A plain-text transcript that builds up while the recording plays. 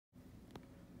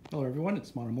Hello everyone,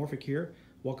 it's Monomorphic here.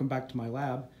 Welcome back to my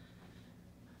lab.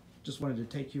 Just wanted to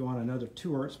take you on another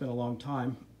tour. It's been a long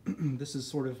time. This is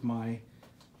sort of my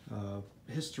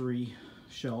history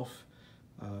shelf,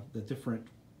 the different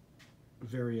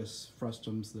various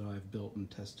frustums that I've built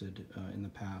and tested in the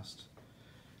past.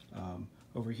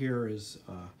 Over here is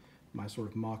my sort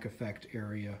of Mach effect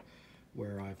area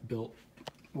where I've built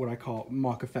what I call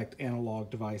Mach effect analog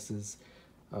devices.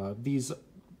 These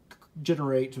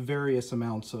generate various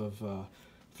amounts of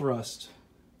thrust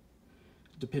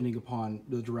depending upon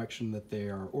the direction that they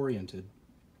are oriented.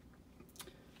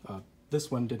 This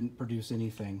one didn't produce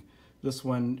anything. This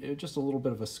one, just a little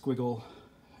bit of a squiggle,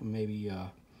 maybe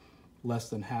less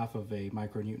than half of a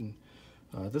micronewton.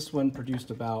 This one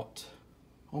produced about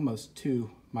almost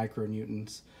 2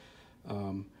 micronewtons,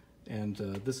 and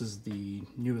this is the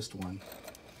newest one,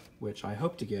 which I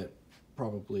hope to get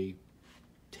probably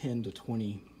 10 to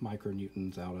 20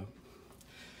 micronewtons out of.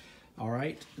 All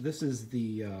right, this is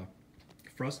the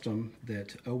frustum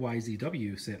that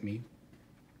OYZW sent me.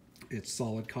 It's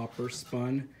solid copper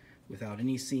spun without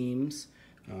any seams,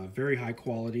 very high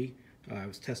quality. I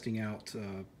was testing out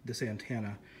this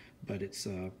antenna, but it's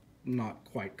not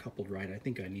quite coupled right. I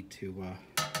think I need to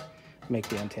make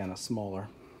the antenna smaller.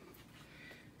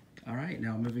 All right,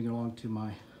 now moving along to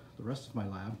the rest of my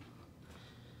lab.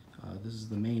 This is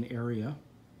the main area.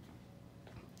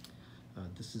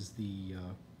 This is the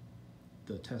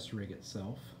test rig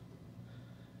itself.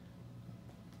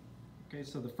 Okay,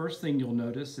 so the first thing you'll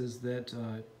notice is that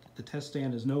the test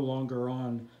stand is no longer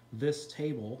on this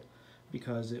table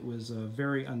because it was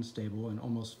very unstable and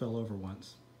almost fell over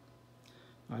once.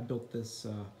 I built this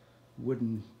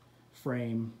wooden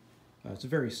frame. It's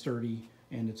very sturdy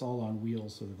and it's all on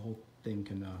wheels so that the whole thing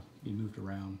can be moved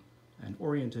around and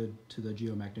oriented to the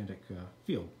geomagnetic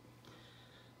field.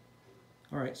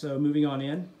 All right, so moving on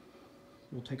in,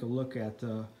 we'll take a look at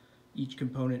each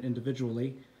component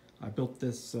individually. I built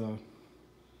this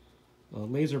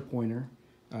laser pointer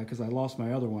because I lost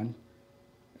my other one,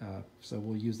 so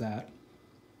we'll use that.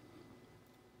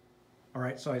 All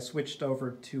right, so I switched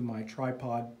over to my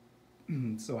tripod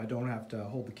so I don't have to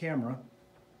hold the camera.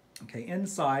 Okay,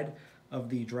 inside of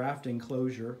the draft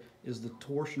enclosure is the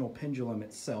torsional pendulum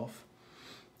itself.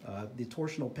 The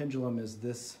torsional pendulum is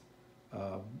this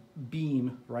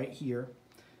beam right here.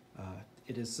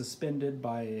 It is suspended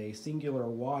by a singular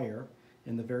wire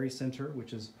in the very center,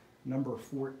 which is number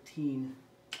 14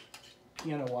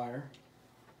 piano wire.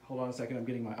 Hold on a second, I'm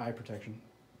getting my eye protection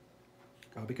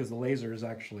because the laser is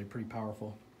actually pretty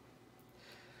powerful.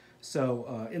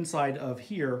 So inside of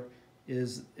here it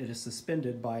is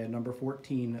suspended by a number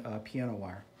 14 piano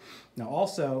wire. Now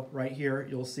also right here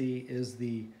you'll see is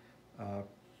the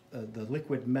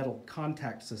liquid metal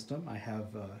contact system. I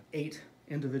have 8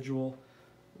 individual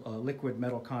liquid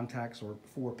metal contacts, or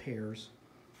 4 pairs.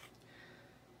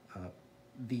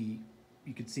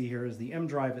 You can see here is the M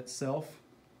drive itself.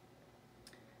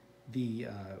 We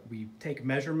take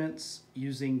measurements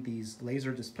using these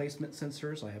laser displacement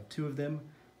sensors. I have 2 of them,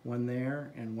 one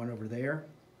there and one over there.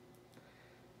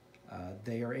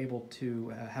 They are able to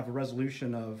have a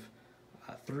resolution of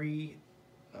 3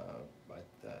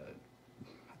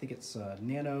 I think it's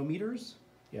nanometers.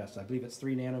 Yes, I believe it's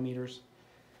 3 nanometers.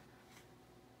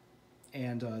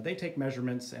 And they take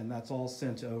measurements, and that's all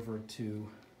sent over to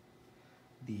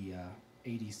the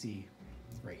ADC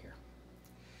right here.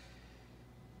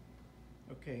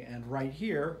 Okay, and right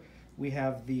here we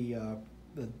have the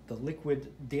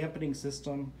liquid dampening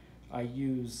system. I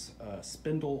use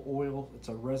spindle oil. It's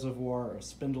a reservoir of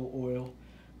spindle oil.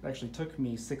 It actually took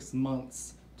me 6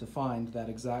 months to find that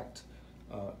exact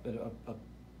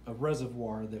a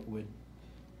reservoir that would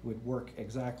work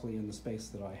exactly in the space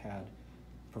that I had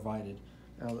provided.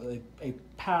 Now, a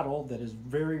paddle that is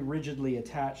very rigidly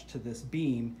attached to this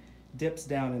beam dips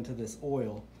down into this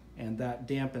oil, and that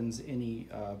dampens any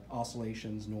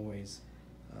oscillations, noise,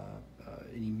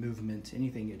 any movement,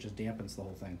 anything. It just dampens the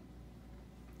whole thing.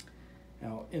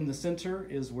 Now in the center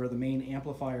is where the main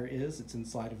amplifier is. It's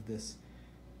inside of this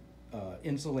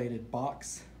insulated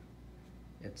box.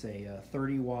 It's a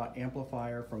 30-watt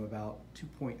amplifier from about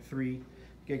 2.3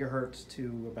 gigahertz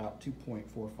to about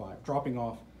 2.45, dropping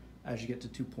off as you get to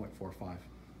 2.45.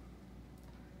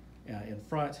 In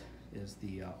front is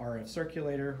the RF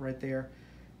circulator right there,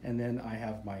 and then I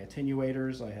have my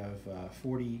attenuators. I have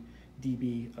 40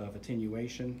 dB of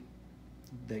attenuation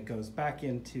that goes back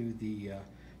into the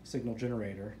signal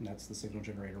generator, and that's the signal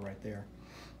generator right there,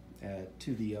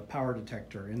 to the power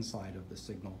detector inside of the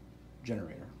signal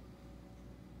generator.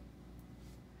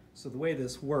 So the way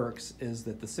this works is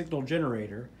that the signal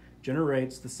generator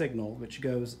generates the signal, which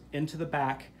goes into the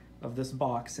back of this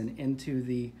box and into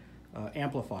the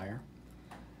amplifier.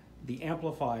 The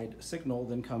amplified signal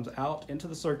then comes out into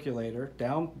the circulator,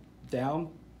 down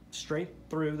straight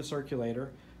through the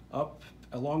circulator, up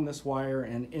along this wire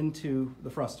and into the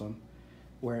frustum,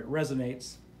 where it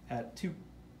resonates at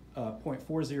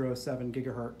 2.407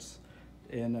 gigahertz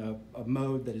in a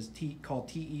mode that is called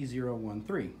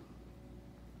TE013.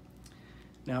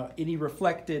 Now, any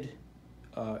reflected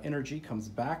energy comes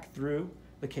back through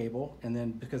the cable, and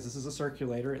then because this is a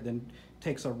circulator, it then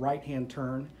takes a right-hand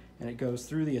turn and it goes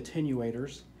through the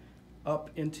attenuators up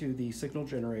into the signal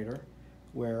generator,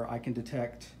 where I can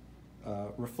detect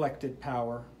reflected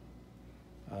power.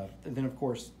 And then, of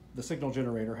course, the signal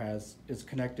generator is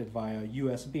connected via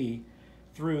USB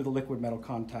through the liquid metal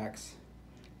contacts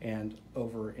and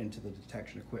over into the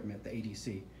detection equipment, the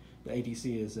ADC. The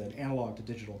ADC is an analog to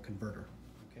digital converter.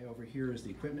 Okay, over here is the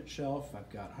equipment shelf. I've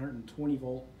got 120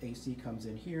 volt AC comes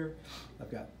in here.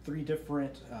 I've got 3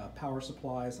 different power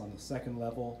supplies on the second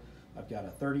level. I've got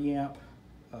a 30 amp,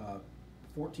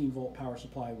 14 volt power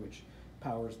supply, which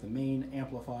powers the main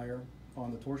amplifier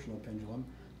on the torsional pendulum.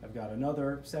 I've got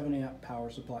another 7 amp power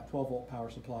supply, 12 volt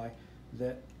power supply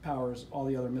that powers all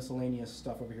the other miscellaneous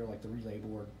stuff over here, like the relay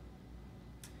board.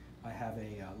 I have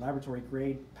a laboratory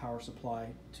grade power supply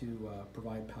to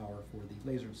provide power for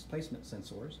the laser displacement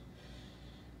sensors.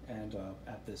 And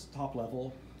at this top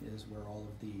level is where all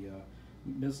of the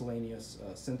miscellaneous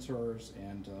sensors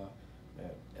and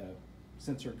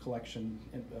sensor collection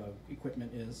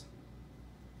equipment is.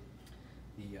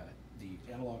 The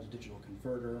analog to digital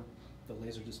converter, the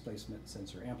laser displacement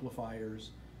sensor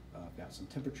amplifiers. I've got some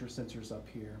temperature sensors up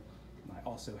here. And I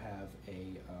also have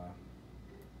a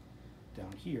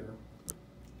down here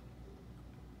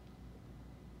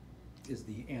is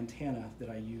the antenna that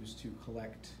I use to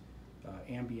collect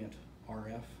ambient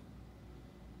RF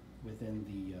within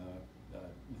the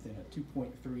within a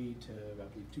 2.3 to I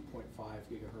believe 2.5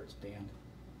 gigahertz band.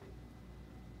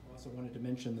 I also wanted to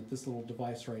mention that this little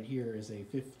device right here is a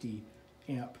 50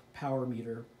 amp power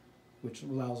meter, which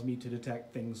allows me to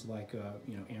detect things like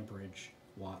amperage,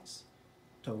 watts,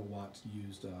 total watts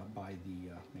used by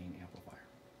the main amplifier.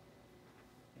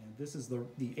 And this is the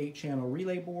 8-channel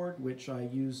relay board, which I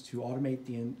use to automate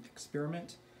the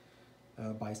experiment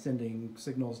by sending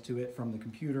signals to it from the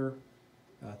computer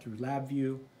through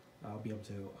LabVIEW. I'll be able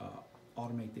to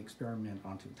automate the experiment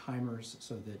onto timers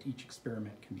so that each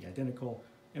experiment can be identical,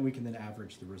 and we can then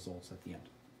average the results at the end.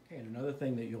 Okay, and another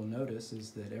thing that you'll notice is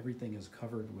that everything is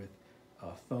covered with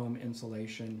foam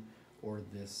insulation or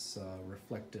this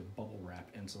reflective bubble wrap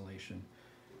insulation.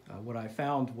 What I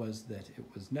found was that it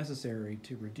was necessary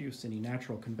to reduce any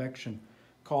natural convection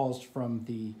caused from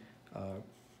the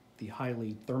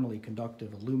highly thermally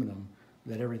conductive aluminum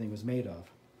that everything was made of,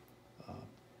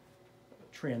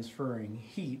 transferring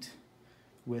heat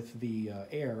with the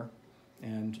air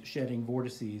and shedding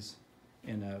vortices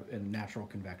in natural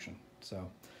convection. So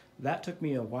that took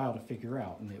me a while to figure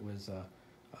out, and it was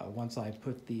once I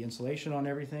put the insulation on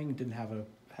everything,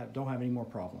 don't have any more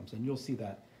problems, and you'll see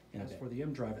that. As for the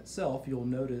M drive itself, you'll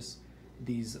notice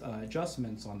these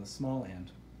adjustments on the small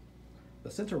end.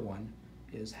 The center one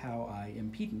is how I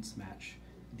impedance match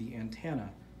the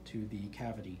antenna to the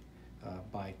cavity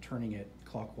by turning it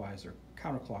clockwise or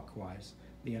counterclockwise.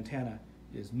 The antenna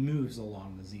moves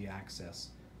along the z-axis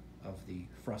of the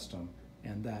frustum,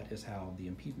 and that is how the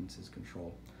impedance is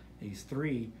controlled. These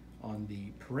 3 on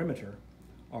the perimeter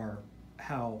are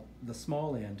how the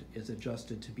small end is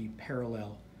adjusted to be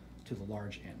parallel to the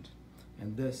large end,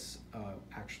 and this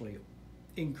actually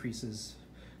increases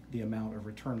the amount of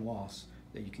return loss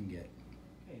that you can get.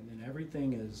 Okay, and then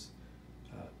everything is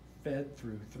fed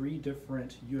through 3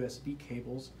 different USB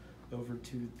cables over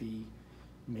to the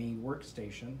main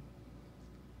workstation,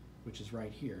 which is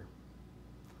right here.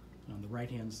 And on the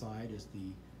right hand side is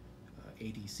the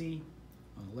ADC,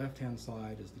 on the left hand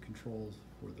side is the controls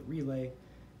for the relay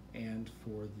and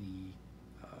for the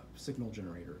signal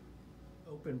generator.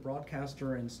 Open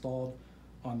broadcaster installed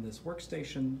on this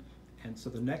workstation, and so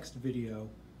the next video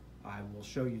I will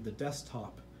show you the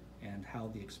desktop and how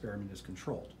the experiment is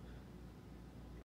controlled.